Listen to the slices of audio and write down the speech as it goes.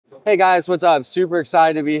Hey guys, what's up? Super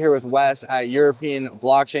excited to be here with Wes at European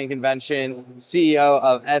Blockchain Convention, CEO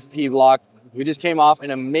of FP Block. We just came off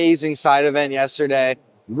an amazing side event yesterday.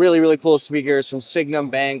 Really cool speakers from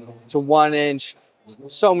Signum Bank to 1inch.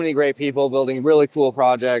 So many great people building really cool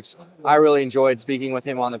projects. I really enjoyed speaking with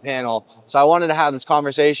him on the panel. So I wanted to have this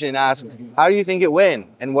conversation and ask, how do you think it went?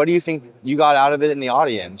 And what do you think you got out of it in the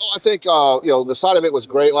audience? I think the side of it was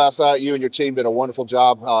great last night. You and your team did a wonderful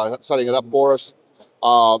job setting it up for us.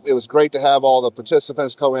 It was great to have all the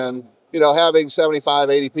participants come in. Having 75,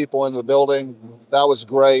 80 people in the building, that was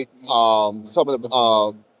great. Some of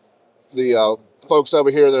the folks over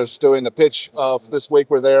here that are doing the pitch this week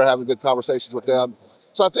were there, having good conversations with them.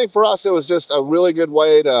 So I think for us, it was just a really good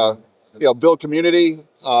way to build community,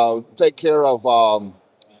 take care of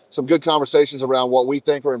some good conversations around what we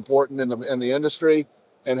think are important in the industry,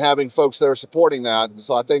 and having folks that are supporting that.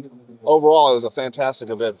 So I think overall, it was a fantastic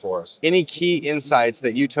event for us. Any key insights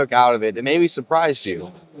that you took out of it that maybe surprised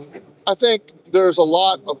you? I think there's a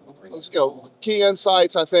lot of key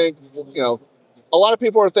insights. I think a lot of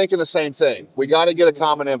people are thinking the same thing. We got to get a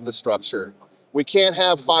common infrastructure. We can't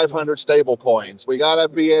have 500 stable coins. We got to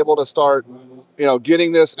be able to start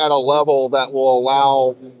getting this at a level that will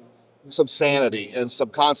allow some sanity and some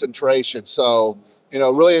concentration. So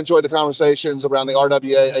really enjoyed the conversations around the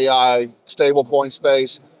RWA AI stablecoin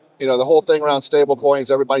space. The whole thing around stable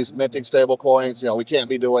coins, everybody's minting stable coins. We can't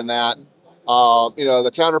be doing that.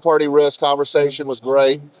 The counterparty risk conversation was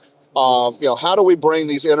great. How do we bring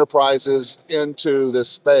these enterprises into this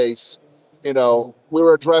space? We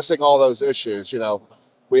were addressing all those issues.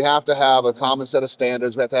 We have to have a common set of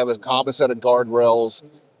standards. We have to have a common set of guardrails,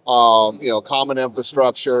 common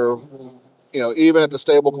infrastructure. Even at the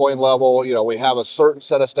stablecoin level, we have a certain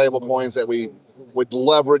set of stablecoins that we would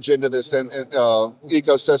leverage into this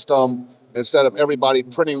ecosystem instead of everybody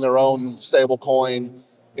printing their own stablecoin,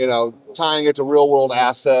 tying it to real world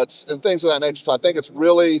assets and things of that nature. So I think it's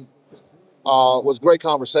really was great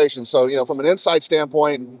conversation. So, from an insight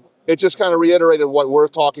standpoint, it just kind of reiterated what we're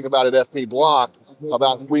talking about at FP Block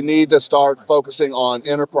about we need to start focusing on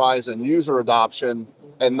enterprise and user adoption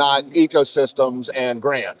and not ecosystems and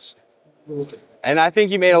grants. And I think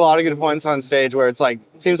you made a lot of good points on stage where it's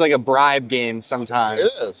seems like a bribe game sometimes.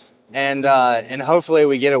 It is. And hopefully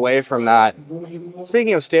we get away from that.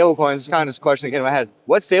 Speaking of stablecoins, it's kind of just a question that came in my head.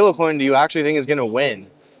 What stablecoin do you actually think is going to win?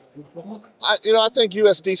 I think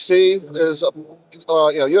USDC is,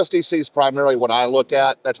 USDC is primarily what I look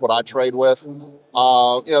at. That's what I trade with.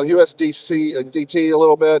 USDC, DT a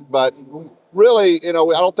little bit, but really, I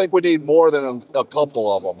don't think we need more than a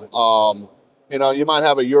couple of them. You might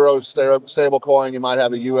have a Euro stable coin, you might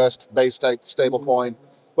have a US-based stable coin,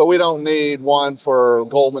 but we don't need one for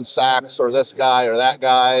Goldman Sachs or this guy or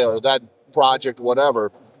that project,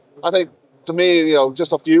 whatever. I think, to me,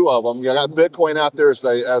 just a few of them. You got Bitcoin out there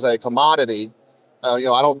as a commodity. I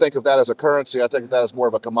don't think of that as a currency. I think of that as more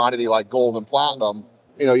of a commodity like gold and platinum.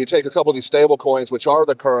 You take a couple of these stable coins, which are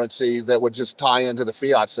the currency that would just tie into the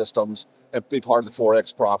fiat systems and be part of the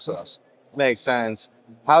Forex process. Makes sense.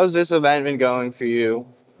 How's this event been going for you?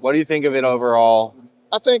 What do you think of it overall?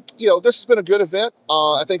 I think, this has been a good event.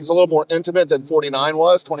 I think it's a little more intimate than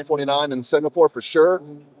 2049 in Singapore for sure.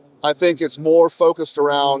 I think it's more focused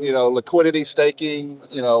around, liquidity, staking,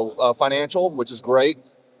 financial, which is great.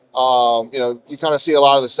 You kind of see a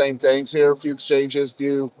lot of the same things here, a few exchanges,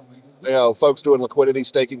 folks doing liquidity,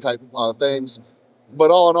 staking type things.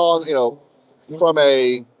 But all in all, from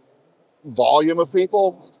a volume of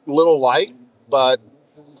people, little light, but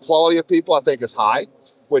quality of people I think is high,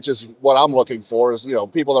 which is what I'm looking for is,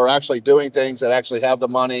 people that are actually doing things, that actually have the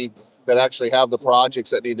money, that actually have the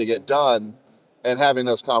projects that need to get done, and having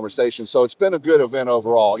those conversations. So it's been a good event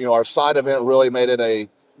overall. Our side event really made it a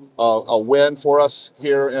win for us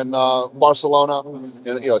here in Barcelona. And,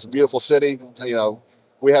 it's a beautiful city.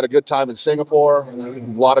 We had a good time in Singapore. A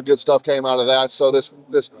lot of good stuff came out of that. So this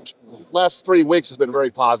last 3 weeks has been very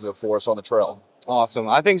positive for us on the trail. Awesome.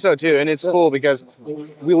 I think so too. And it's cool because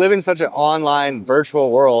we live in such an online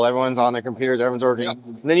virtual world. Everyone's on their computers, everyone's working. Yep.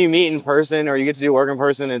 And then you meet in person or you get to do work in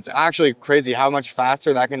person. It's actually crazy how much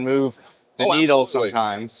faster that can move the needle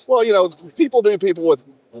sometimes. Well, people do people with,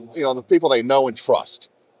 the people they know and trust.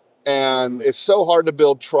 And it's so hard to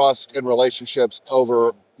build trust in relationships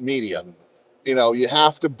over media. You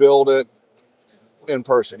have to build it in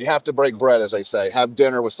person. You have to break bread, as they say, have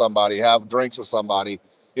dinner with somebody, have drinks with somebody,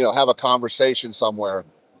 have a conversation somewhere.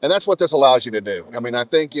 And that's what this allows you to do. I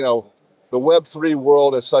think, the Web3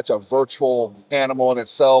 world is such a virtual animal in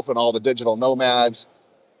itself and all the digital nomads.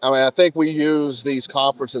 I mean, I think we use these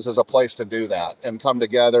conferences as a place to do that and come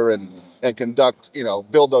together and conduct,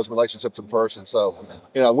 build those relationships in person. So,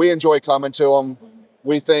 we enjoy coming to them.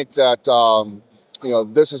 We think that,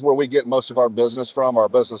 this is where we get most of our business from, our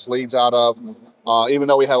business leads out of. Even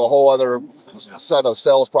though we have a whole other set of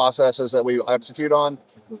sales processes that we execute on,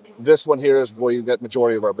 this one here is where you get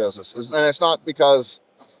majority of our business. And it's not because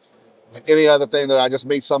any other thing that I just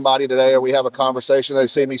meet somebody today or we have a conversation, they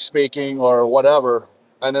see me speaking or whatever,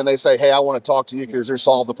 and then they say, hey, I want to talk to you because you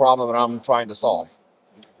solve the problem that I'm trying to solve.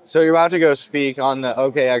 So you're about to go speak on the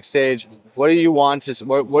OKX stage. What do you want to?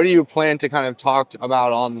 What do you plan to kind of talk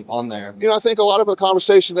about on there? I think a lot of the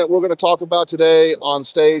conversation that we're going to talk about today on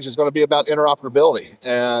stage is going to be about interoperability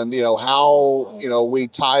and how we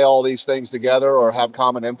tie all these things together or have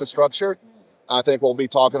common infrastructure. I think we'll be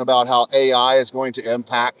talking about how AI is going to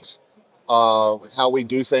impact how we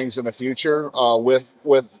do things in the future with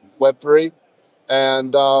Web3,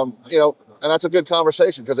 and and that's a good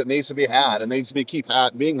conversation because it needs to be had. It needs to keep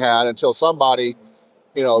being had until somebody,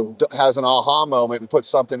 has an aha moment and puts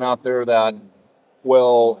something out there that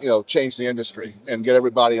will, change the industry and get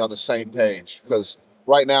everybody on the same page. Because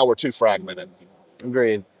right now we're too fragmented.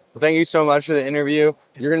 Agreed. Well, thank you so much for the interview.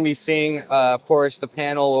 You're going to be seeing, of course, the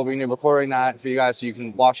panel. We'll be recording that for you guys so you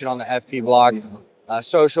can watch it on the FP blog,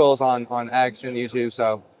 socials on X and YouTube.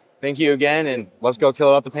 So thank you again, and let's go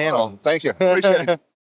kill it at the panel. Thank you. Appreciate it.